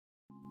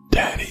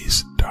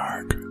Daddy's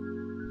Dark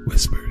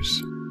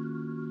Whispers.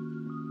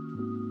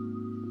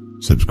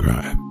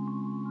 Subscribe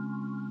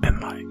and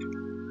like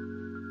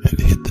and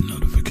hit the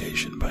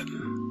notification button.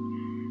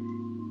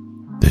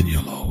 Then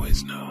you'll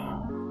always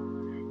know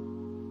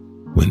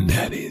when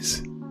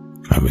Daddy's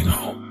coming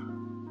home.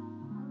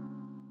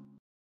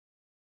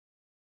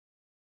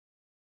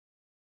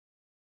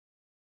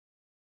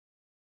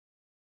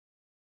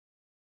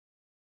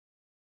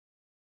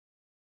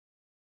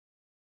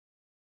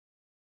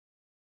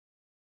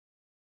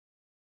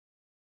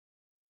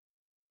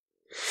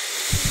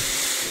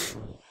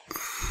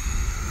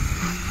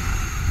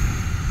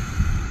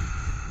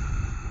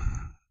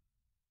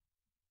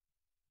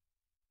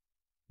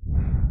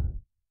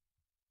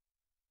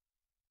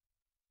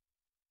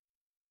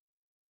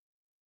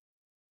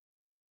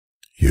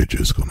 You're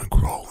just gonna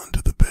crawl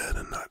into the bed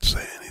and not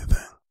say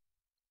anything?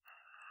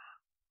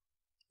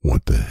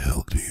 What the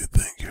hell do you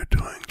think you're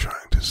doing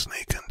trying to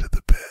sneak into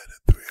the bed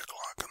at 3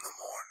 o'clock in the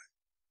morning?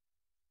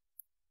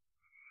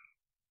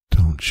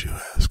 Don't you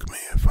ask me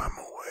if I'm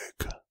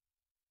awake.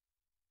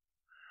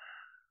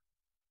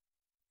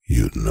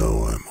 You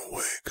know I'm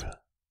awake.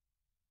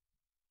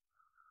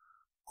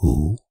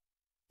 Who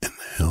in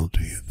the hell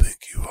do you think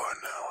you are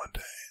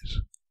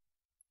nowadays?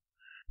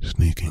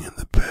 Sneaking in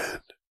the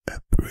bed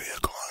at 3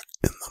 o'clock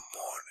in the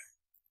morning.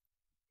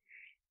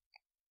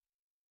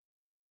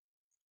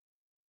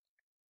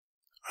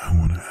 I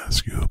want to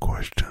ask you a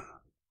question.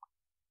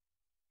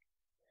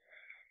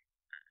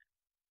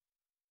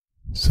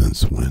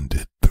 Since when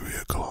did 3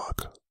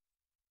 o'clock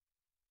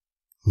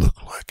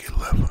look like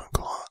 11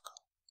 o'clock?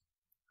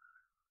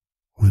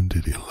 When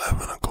did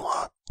 11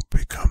 o'clock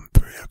become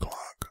 3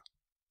 o'clock?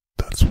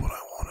 That's what I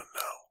want to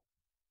know.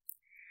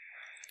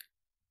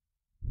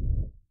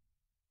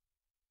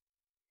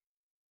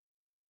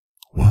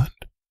 What?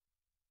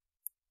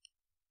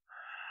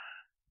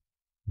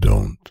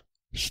 Don't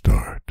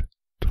start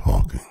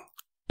talking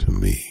to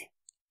me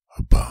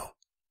about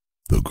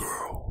the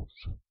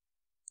girls.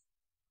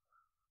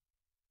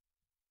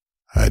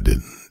 I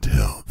didn't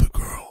tell the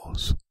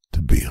girls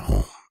to be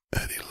home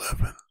at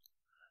 11.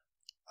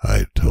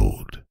 I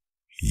told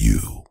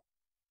you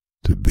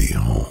to be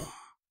home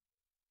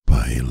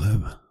by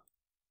 11.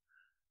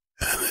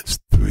 And it's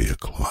 3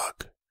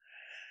 o'clock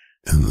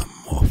in the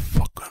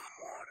motherfucking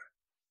morning.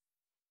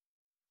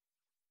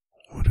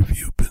 What have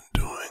you been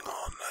doing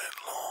all night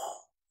long?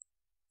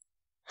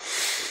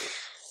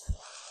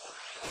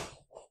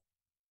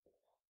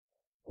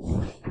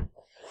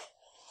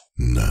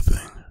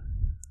 Nothing.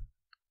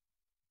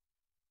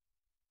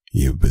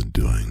 You've been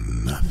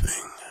doing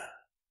nothing.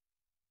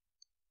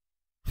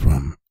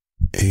 From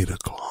 8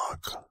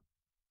 o'clock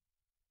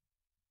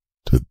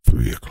to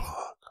 3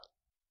 o'clock.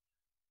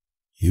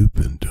 You've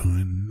been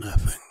doing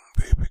nothing,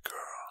 baby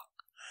girl.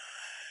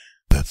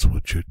 That's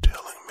what you're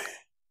telling me.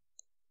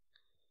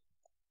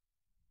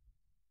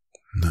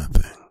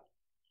 Nothing.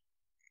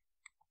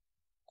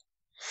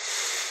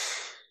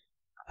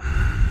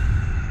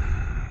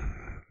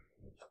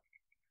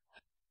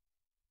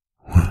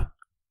 What?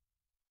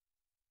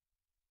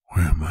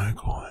 Where am I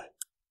going?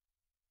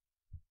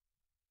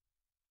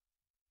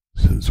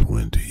 Since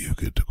when do you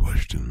get to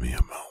question me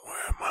about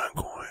where am I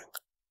going?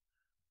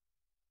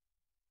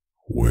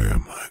 Where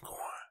am I going?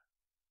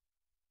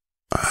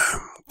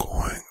 I'm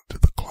going to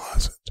the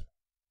closet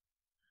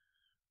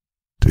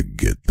to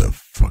get the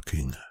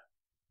fucking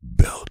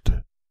belt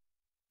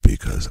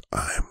because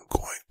I'm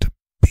going to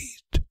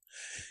beat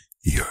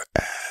your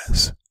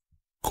ass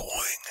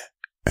going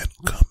and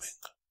coming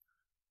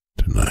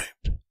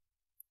tonight.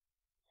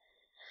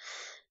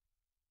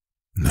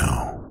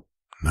 No,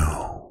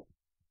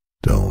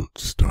 don't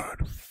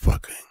start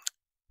fucking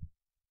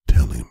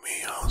telling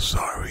me how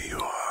sorry you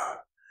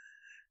are.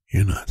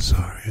 You're not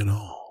sorry at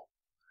all.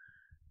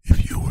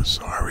 If you were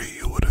sorry,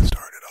 you would have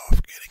started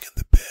off getting in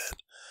the bed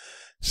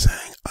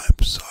saying, I'm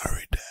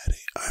sorry,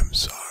 Daddy, I'm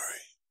sorry.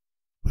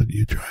 But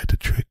you tried to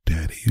trick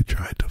Daddy, you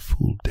tried to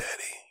fool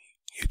Daddy,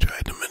 you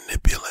tried to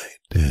manipulate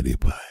Daddy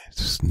by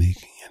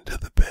sneaking into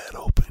the bed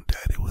hoping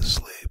Daddy was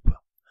asleep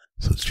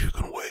so that you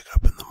can wake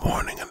up in the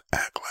morning and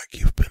act like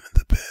you've been in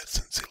the bed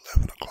since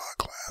 11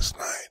 o'clock last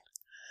night.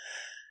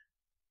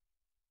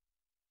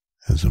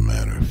 As a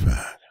matter of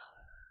fact,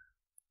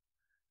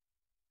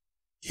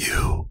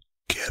 you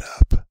get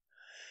up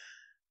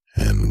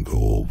and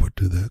go over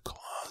to that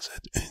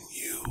closet and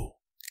you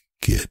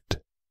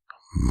get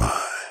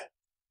my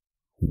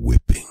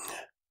whipping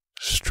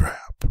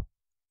strap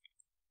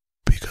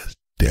because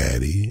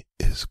Daddy's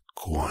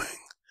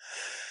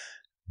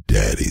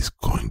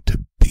going to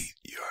beat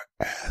your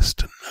ass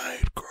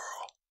tonight, girl.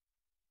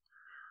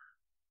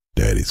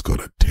 Daddy's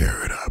gonna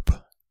tear it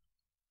up.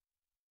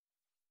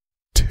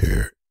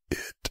 Tear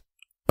it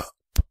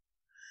up.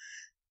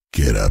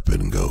 Get up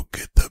and go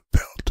get the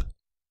belt.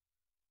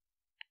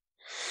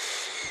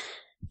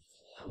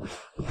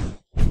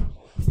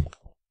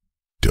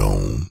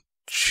 Don't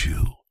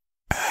you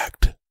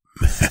act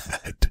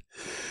mad.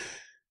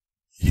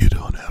 You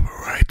don't have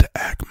a right to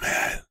act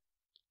mad.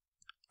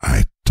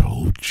 I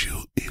told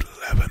you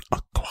 11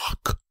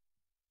 o'clock.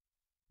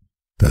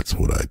 That's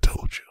what I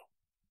told you.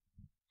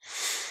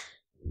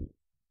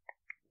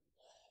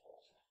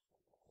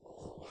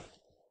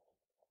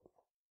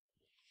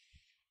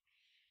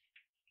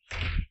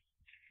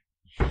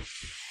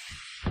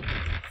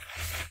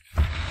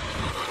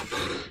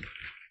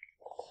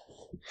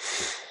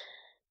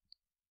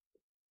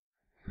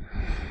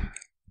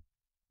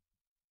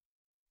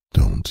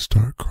 Don't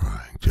start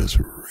crying. Just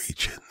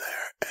reach in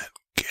there and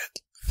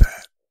get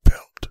that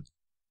belt.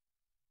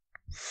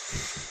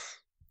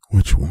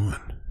 Which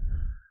one?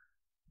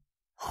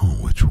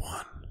 Oh, which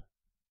one?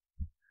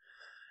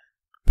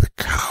 The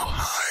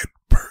cowhide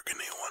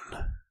burgundy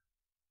one.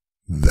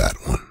 That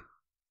one.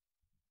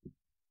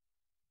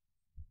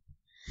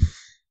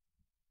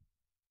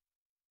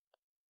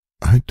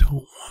 I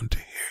don't want to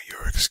hear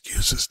your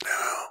excuses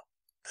now.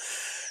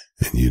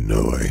 And you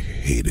know I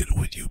hate it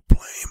when you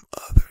blame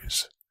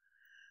others.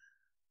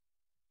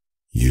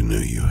 You knew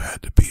you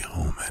had to be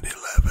home at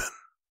 11.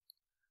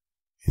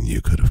 And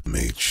you could have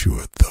made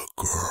sure the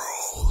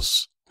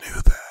girls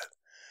knew that.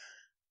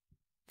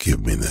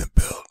 Give me that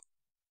belt.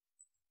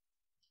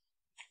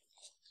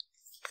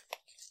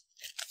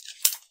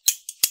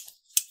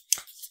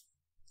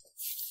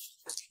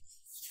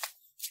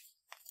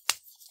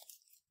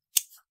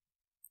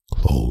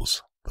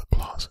 Close the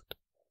closet.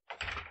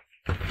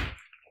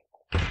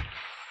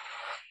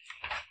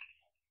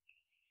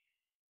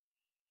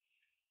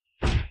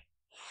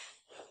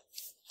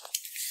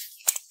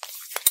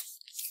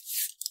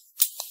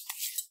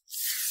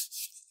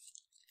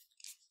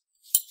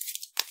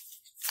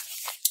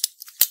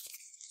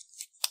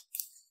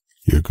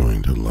 You're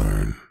going to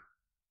learn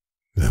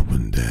that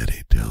when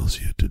Daddy tells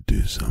you to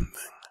do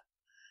something,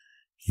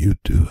 you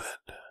do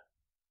it.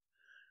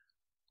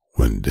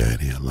 When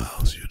Daddy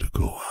allows you to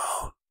go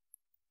out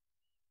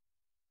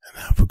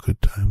and have a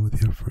good time with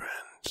your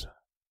friends,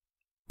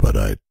 but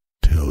I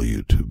tell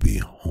you to be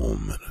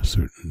home at a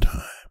certain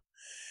time,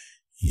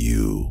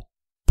 you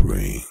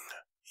bring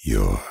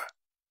your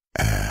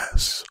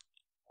ass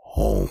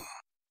home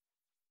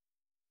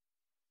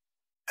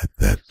at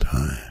that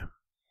time.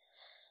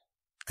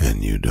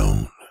 And you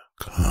don't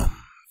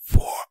come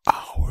 4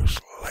 hours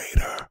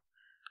later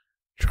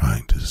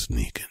trying to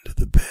sneak into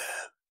the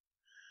bed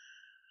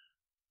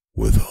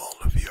with all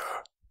of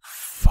your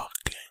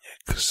fucking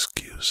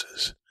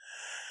excuses.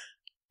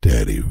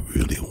 Daddy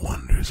really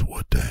wonders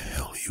what the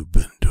hell you've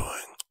been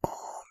doing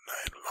all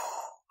night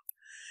long.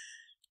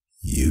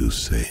 You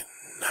say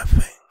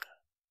nothing.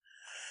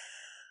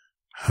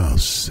 How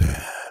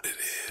sad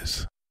it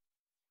is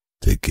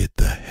to get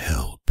the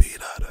hell beat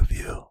out of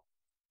you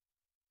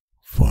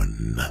for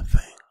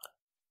nothing.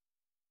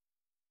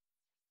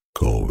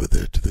 Go over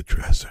there to the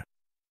dresser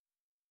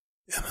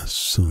and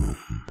assume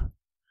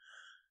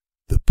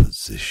the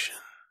position.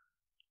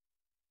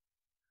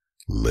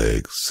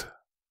 Legs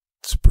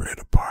spread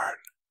apart.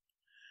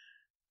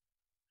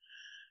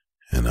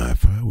 And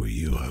if I were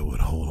you, I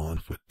would hold on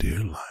for dear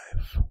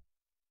life.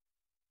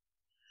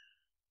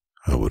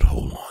 I would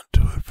hold on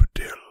to it for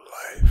dear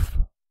life.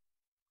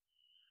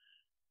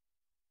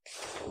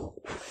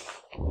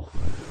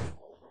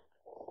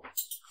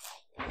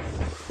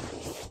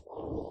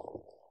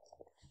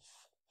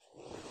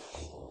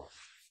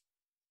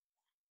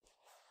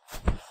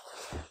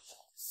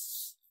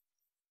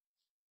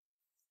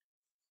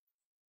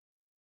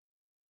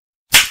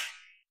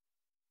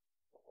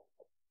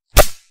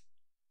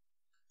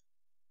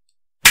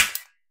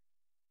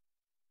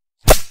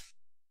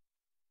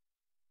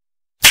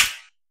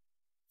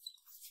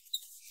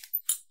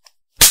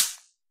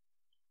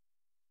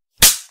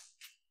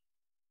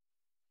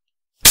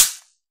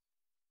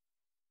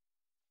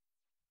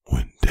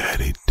 When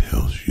Daddy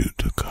tells you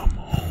to come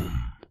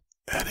home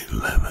at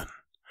 11,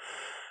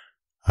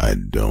 I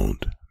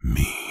don't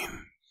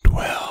mean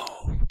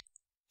 12.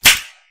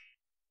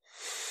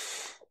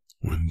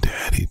 When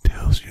Daddy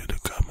tells you to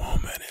come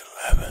home at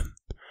 11,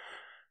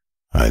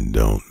 I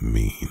don't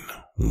mean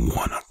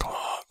 1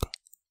 o'clock.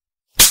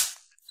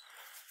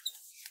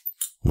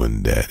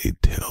 When Daddy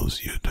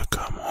tells you to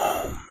come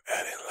home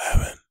at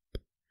 11,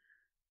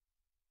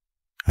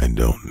 I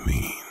don't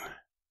mean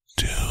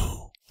 2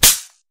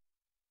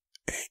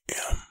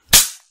 a.m.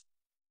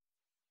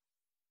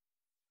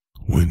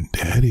 When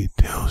Daddy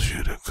tells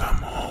you to come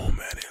home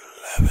at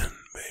 11,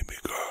 baby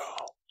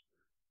girl,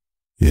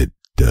 it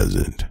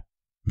doesn't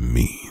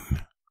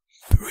mean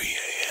 3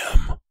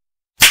 a.m.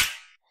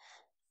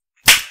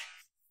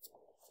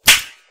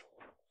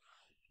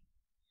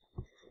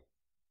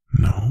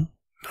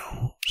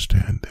 No,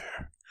 stand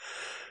there.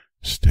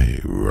 Stay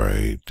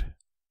right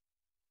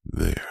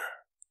there.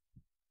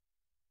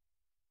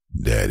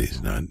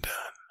 Daddy's not done.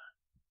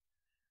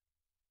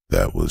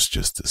 That was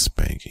just a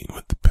spanking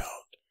with the belt.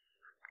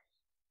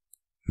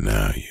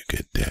 Now you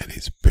get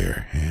Daddy's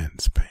bare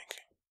hand spanking.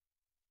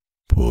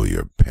 Pull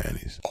your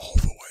panties all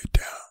the way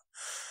down.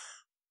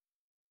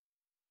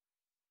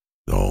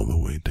 All the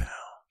way down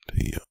to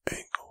your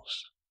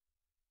ankles.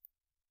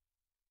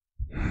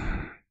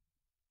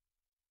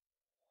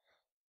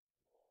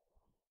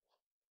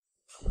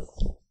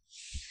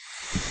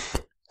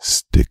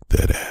 Stick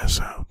that ass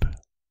out.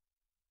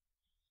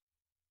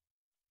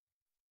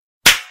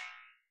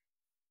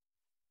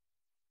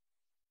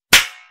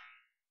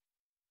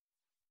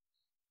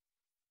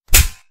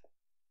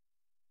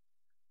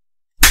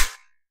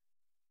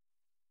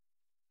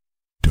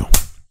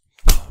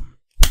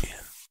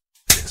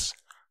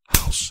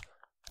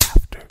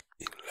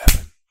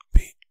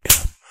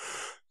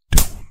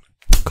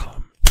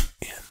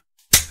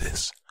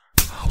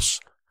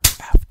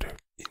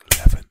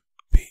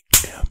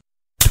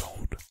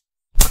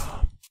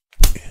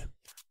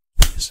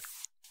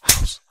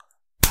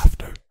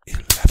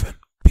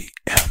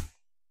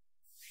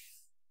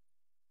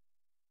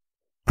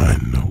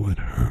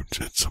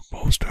 hurts. It's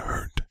supposed to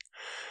hurt.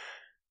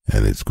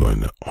 And it's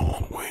going to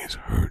always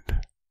hurt.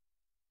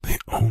 The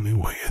only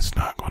way it's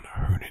not going to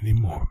hurt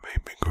anymore,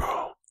 baby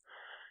girl,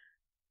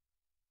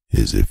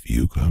 is if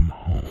you come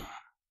home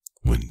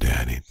when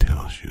Daddy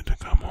tells you to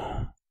come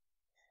home.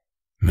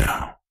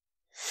 Now,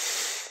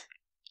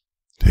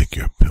 take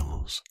your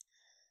pillows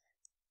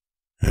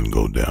and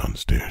go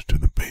downstairs to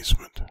the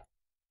basement.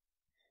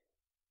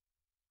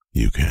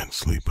 You can't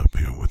sleep up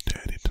here with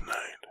Daddy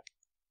tonight.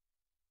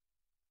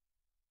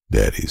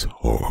 Daddy's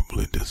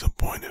horribly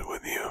disappointed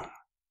with you.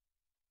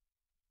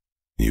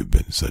 You've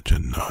been such a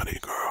naughty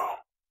girl.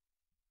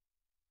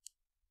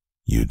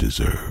 You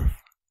deserve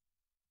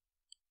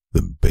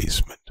the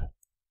basement.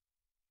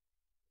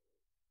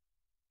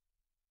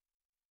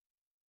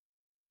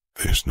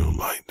 There's no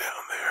light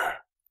down there,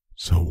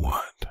 so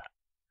what?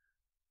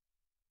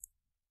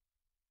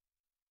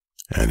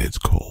 And it's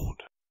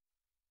cold,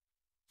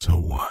 so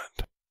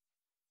what?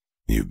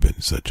 You've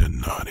been such a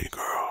naughty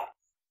girl.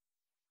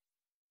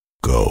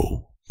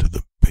 Go to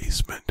the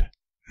basement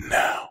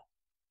now.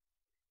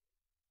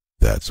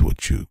 That's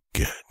what you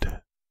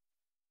get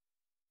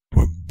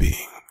for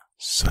being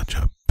such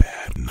a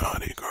bad,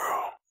 naughty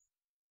girl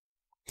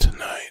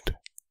tonight.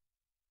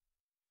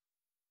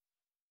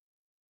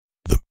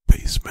 The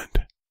basement.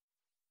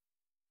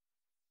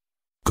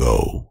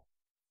 Go.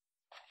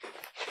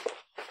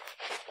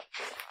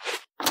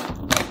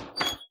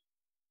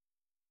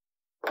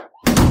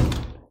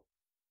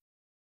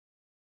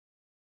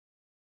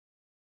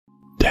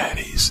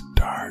 Daddy's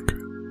Dark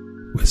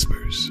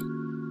Whispers.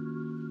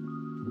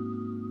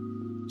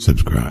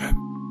 Subscribe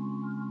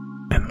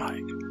and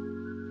like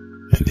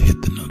and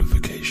hit the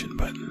notification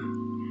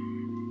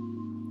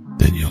button.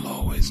 Then you'll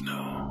always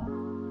know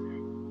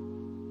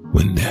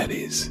when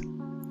Daddy's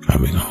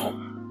coming home.